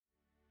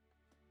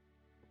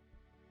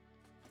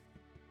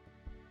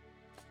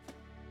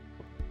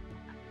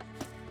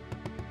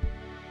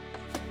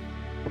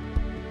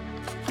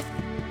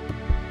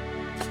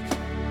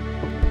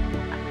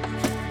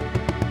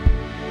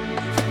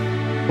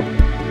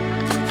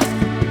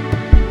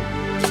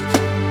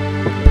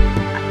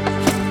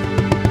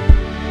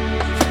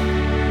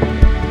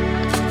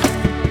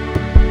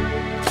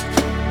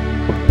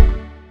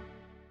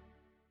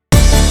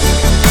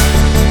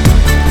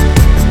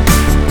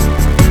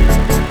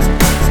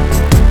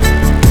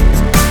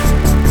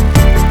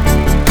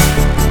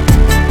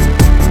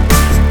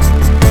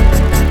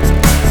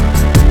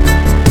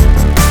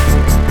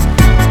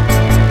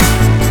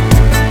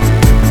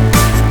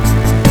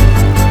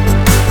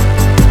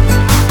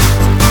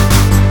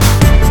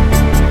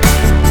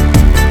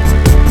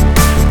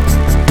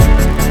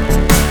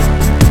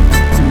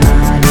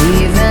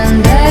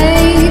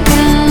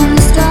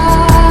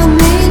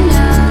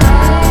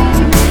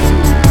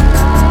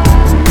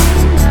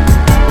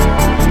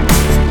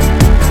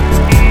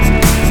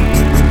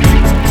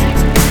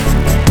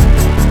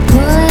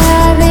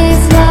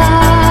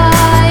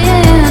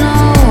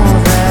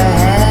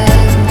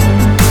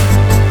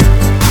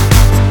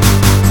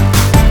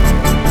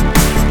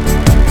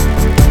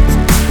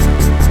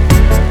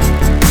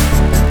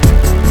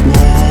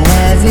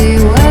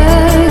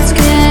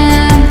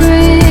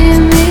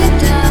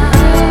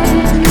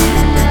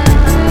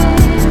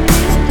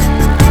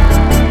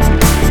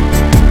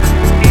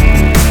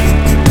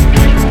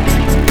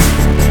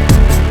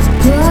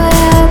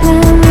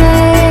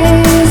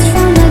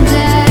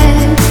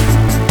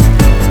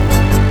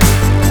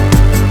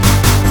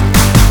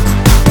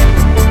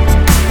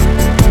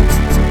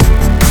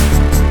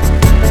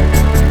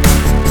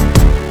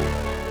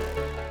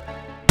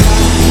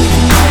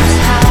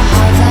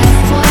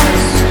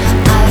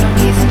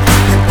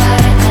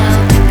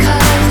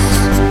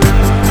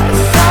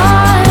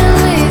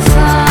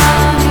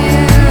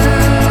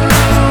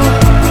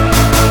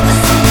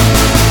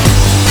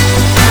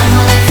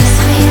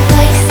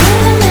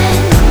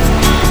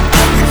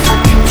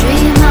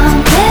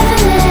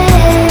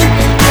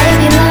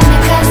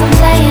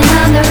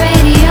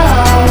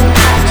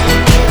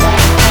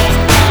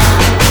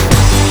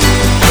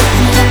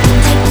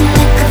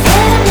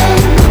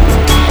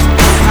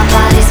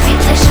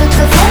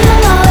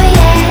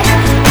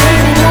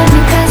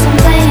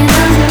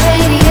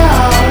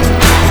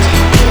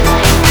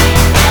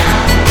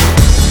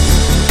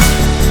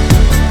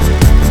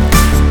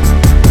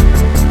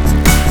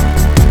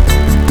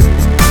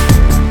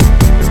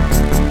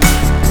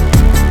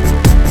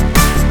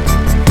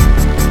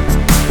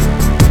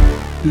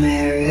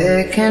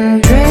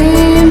Making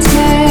dreams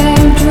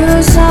came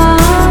true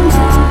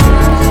somehow.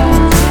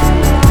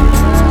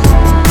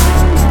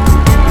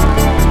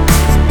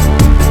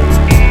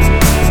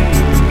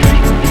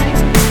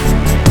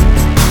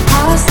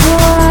 I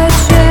swore I'd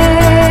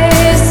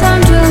chase them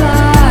till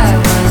I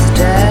was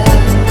dead.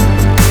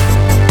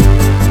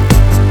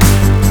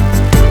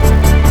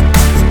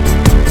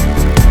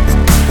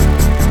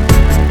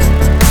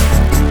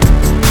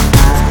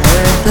 I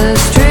heard the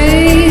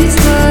streets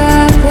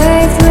were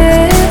paved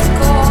with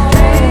gold.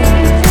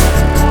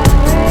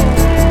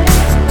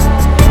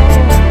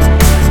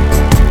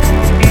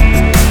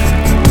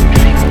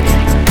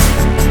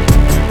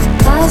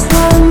 That's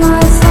what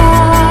my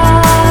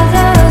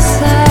father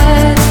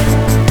said.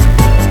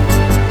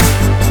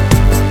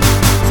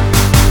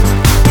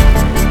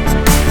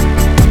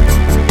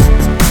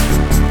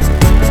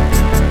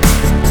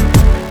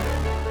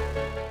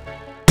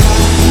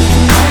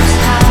 Knows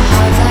how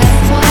hard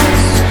life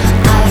was.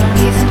 I don't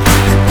even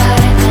think about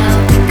it now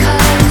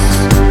because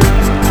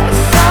I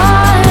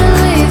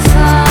finally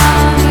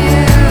found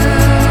you.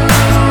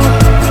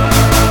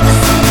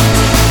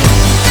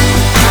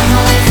 My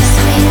life is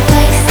sweet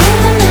like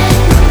cinnamon,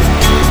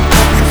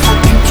 like a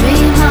fucking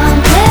dream I'm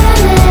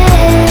living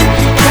in.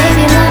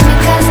 Baby, love me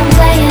 'cause I'm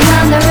playing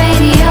on the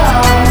radio.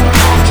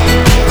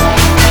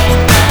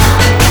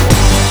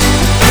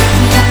 Pick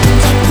me up and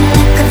take me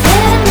like a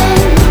vitamin.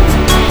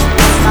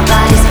 Makes my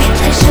body speak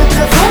like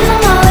sugar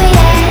venom, oh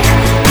yeah.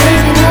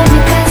 Baby, love me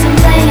 'cause I'm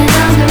playing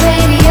on the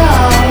radio.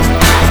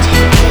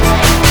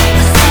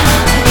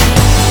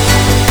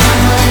 My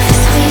life is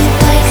sweet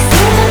like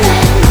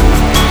cinnamon,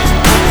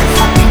 like a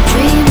fucking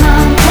dream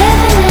I'm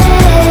living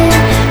in.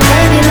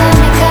 Baby, love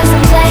me 'cause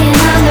I'm playing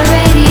on the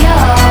radio.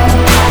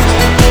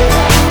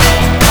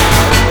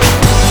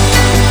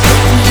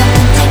 Pick me up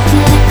and take me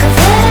like a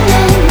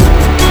vitamin.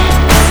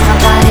 Makes my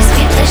body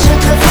sweet like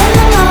sugar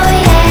venom, oh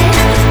yeah.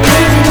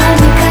 Baby, love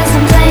me 'cause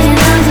I'm playing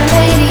on the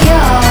radio.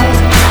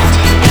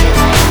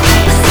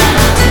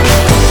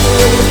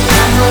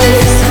 My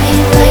life is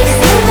sweet like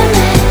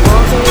cinnamon,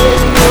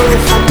 like a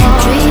fucking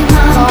dream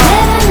I'm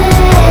living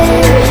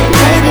in.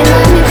 Baby,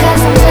 love me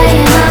 'cause I'm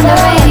playing on the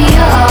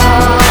radio.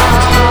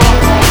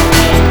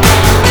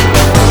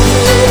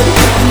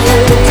 Pick me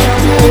up and take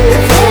me like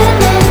a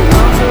vitamin.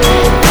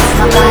 Makes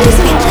my body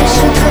sweet like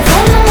sugar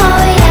venom,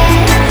 oh yeah.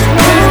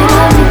 Baby,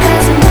 love me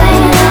 'cause I'm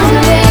playing on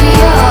the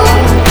radio.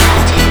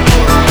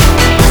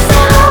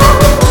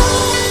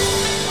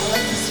 My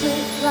life is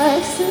sweet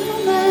like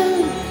cinnamon.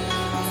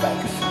 It's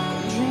like a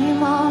fucking dream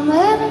I'm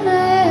living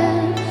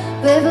in.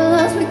 Baby,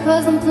 loves me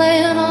 'cause I'm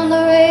playing on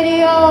the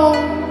radio.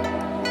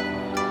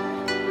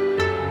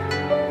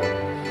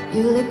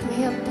 You lick me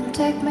up and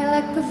take me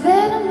like a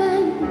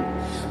vitamin,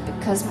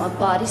 because my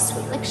body's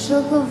sweet like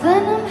sugar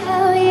venom,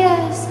 hell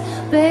yes.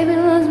 Baby,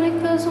 loves me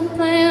 'cause I'm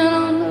playing